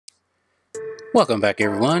Welcome back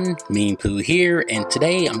everyone, Meanpooh here, and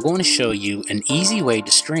today I'm going to show you an easy way to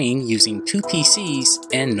stream using two PCs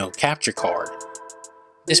and no capture card.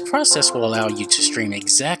 This process will allow you to stream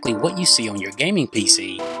exactly what you see on your gaming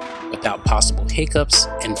PC without possible hiccups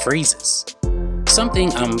and freezes,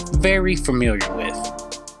 something I'm very familiar with.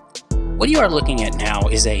 What you are looking at now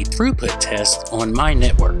is a throughput test on my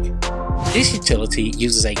network. This utility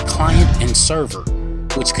uses a client and server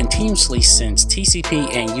which continuously sends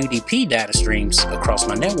TCP and UDP data streams across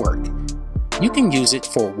my network. You can use it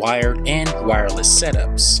for wired and wireless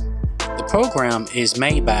setups. The program is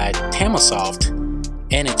made by Tamasoft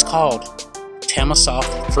and it's called Tamasoft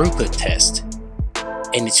Throughput Test,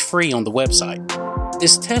 and it's free on the website.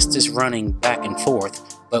 This test is running back and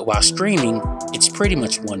forth, but while streaming, it's pretty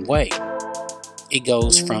much one way. It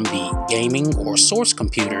goes from the gaming or source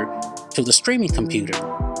computer to the streaming computer,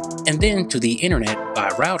 and then to the internet by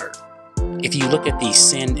router. If you look at the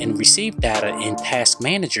send and receive data in Task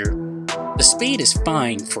Manager, the speed is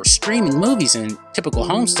fine for streaming movies and typical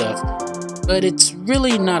home stuff, but it's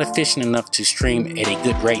really not efficient enough to stream at a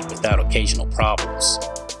good rate without occasional problems.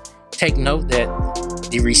 Take note that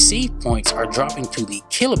the receive points are dropping to the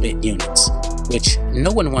kilobit units, which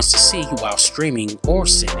no one wants to see while streaming or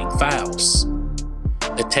sending files.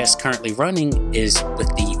 The test currently running is with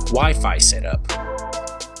the Wi-Fi setup.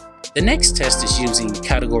 The next test is using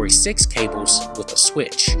Category 6 cables with a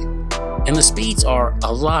switch, and the speeds are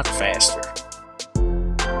a lot faster.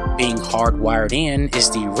 Being hardwired in is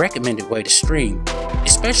the recommended way to stream,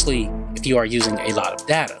 especially if you are using a lot of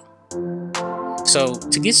data. So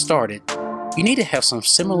to get started, you need to have some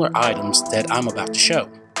similar items that I'm about to show.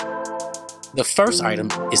 The first item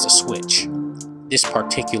is a switch. This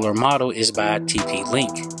particular model is by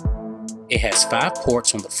TP-Link. It has 5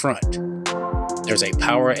 ports on the front. There's a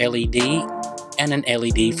power LED and an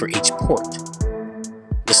LED for each port.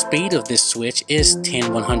 The speed of this switch is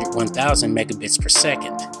 10/100/1000 megabits per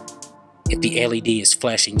second. If the LED is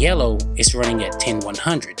flashing yellow, it's running at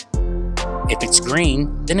 10/100. If it's green,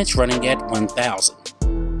 then it's running at 1000.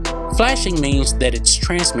 Flashing means that it's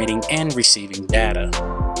transmitting and receiving data.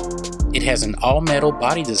 It has an all-metal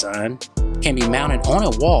body design, can be mounted on a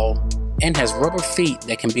wall, and has rubber feet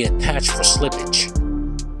that can be attached for slippage.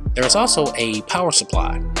 There is also a power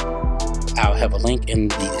supply. I'll have a link in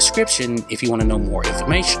the description if you want to know more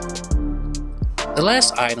information. The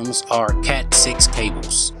last items are Cat6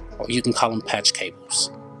 cables, or you can call them patch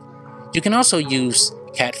cables. You can also use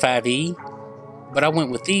Cat5e, but I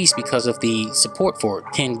went with these because of the support for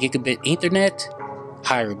 10 gigabit Ethernet,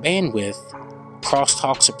 higher bandwidth,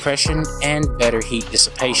 crosstalk suppression, and better heat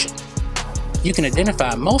dissipation. You can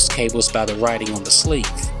identify most cables by the writing on the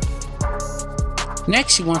sleeve.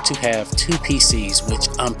 Next, you want to have two PCs, which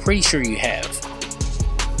I'm pretty sure you have.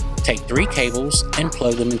 Take 3 cables and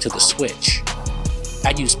plug them into the switch.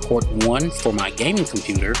 I use port 1 for my gaming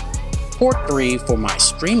computer, port 3 for my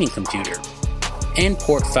streaming computer, and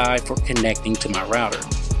port 5 for connecting to my router.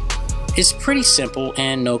 It's pretty simple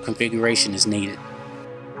and no configuration is needed.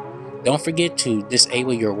 Don't forget to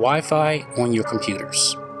disable your Wi-Fi on your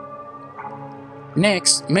computers.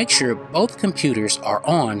 Next, make sure both computers are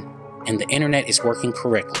on and the internet is working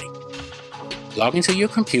correctly. Log into your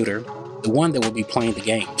computer, the one that will be playing the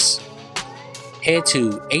games. Head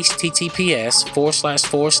to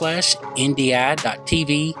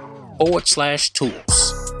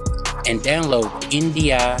https://ndi.tv/tools and download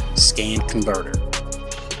NDI Scan Converter.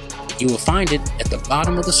 You will find it at the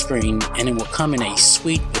bottom of the screen and it will come in a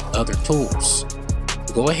suite with other tools.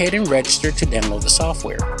 Go ahead and register to download the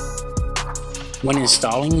software. When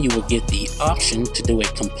installing, you will get the option to do a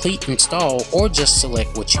complete install or just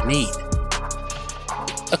select what you need.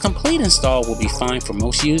 A complete install will be fine for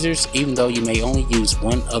most users, even though you may only use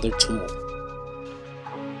one other tool.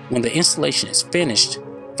 When the installation is finished,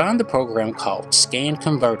 find the program called Scan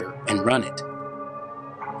Converter and run it.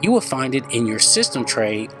 You will find it in your system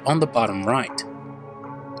tray on the bottom right.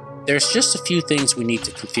 There's just a few things we need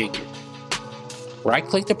to configure.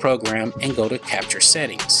 Right-click the program and go to Capture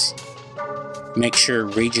Settings. Make sure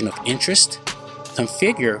Region of Interest,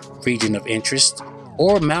 Configure Region of Interest,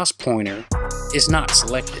 or Mouse Pointer is not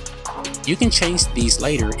selected. You can change these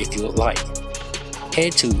later if you would like.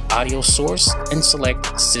 Head to Audio Source and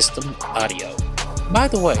select System Audio. By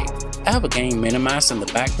the way, I have a game minimized in the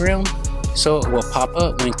background, so it will pop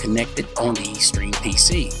up when connected on the Stream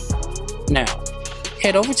PC. Now,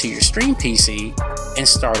 head over to your Stream PC and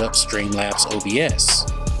start up Streamlabs OBS.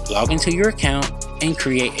 Log into your account and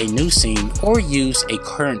create a new scene or use a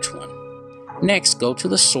current one. Next, go to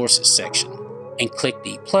the Sources section and click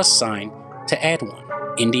the plus sign to add one.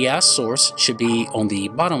 NDI source should be on the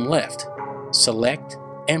bottom left. Select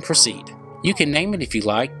and proceed. You can name it if you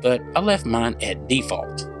like, but I left mine at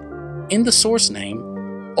default. In the source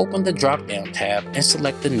name, open the drop-down tab and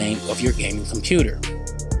select the name of your gaming computer.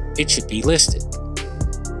 It should be listed.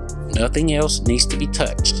 Nothing else needs to be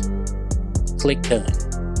touched. Click Done.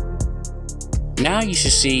 Now you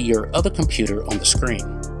should see your other computer on the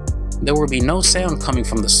screen. There will be no sound coming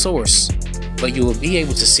from the source, but you will be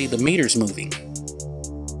able to see the meters moving.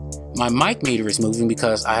 My mic meter is moving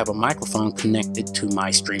because I have a microphone connected to my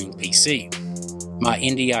streaming PC. My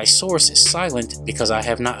NDI source is silent because I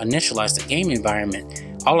have not initialized the game environment.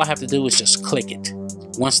 All I have to do is just click it.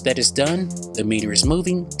 Once that is done, the meter is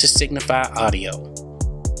moving to signify audio.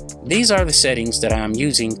 These are the settings that I am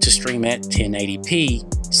using to stream at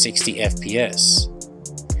 1080p 60 FPS.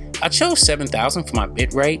 I chose 7000 for my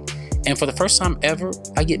bitrate, and for the first time ever,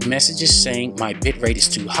 I get messages saying my bitrate is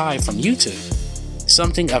too high from YouTube.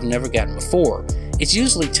 Something I've never gotten before. It's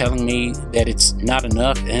usually telling me that it's not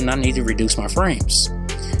enough and I need to reduce my frames.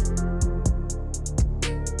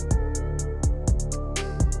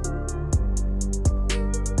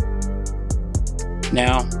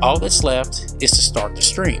 Now, all that's left is to start the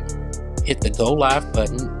stream. Hit the Go Live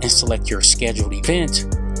button and select your scheduled event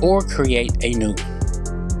or create a new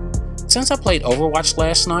one. Since I played Overwatch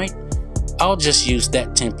last night, I'll just use that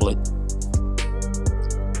template.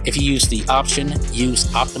 If you use the option Use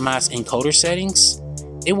Optimized Encoder Settings,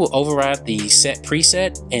 it will override the set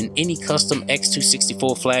preset and any custom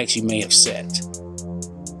X264 flags you may have set.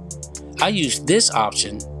 I used this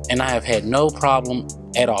option and I have had no problem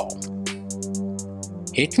at all.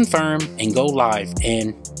 Hit confirm and go live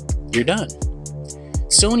and you're done.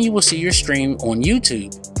 Soon you will see your stream on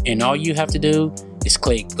YouTube, and all you have to do is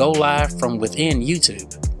click Go Live from within YouTube.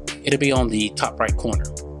 It'll be on the top right corner.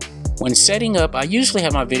 When setting up, I usually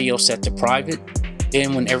have my video set to private,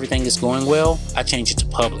 then when everything is going well, I change it to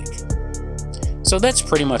public. So that's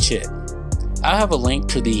pretty much it. I have a link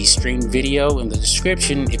to the stream video in the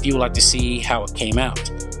description if you would like to see how it came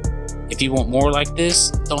out. If you want more like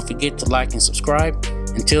this, don't forget to like and subscribe.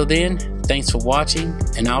 Until then, thanks for watching,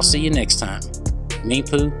 and I'll see you next time.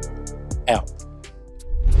 Meanpooh, out.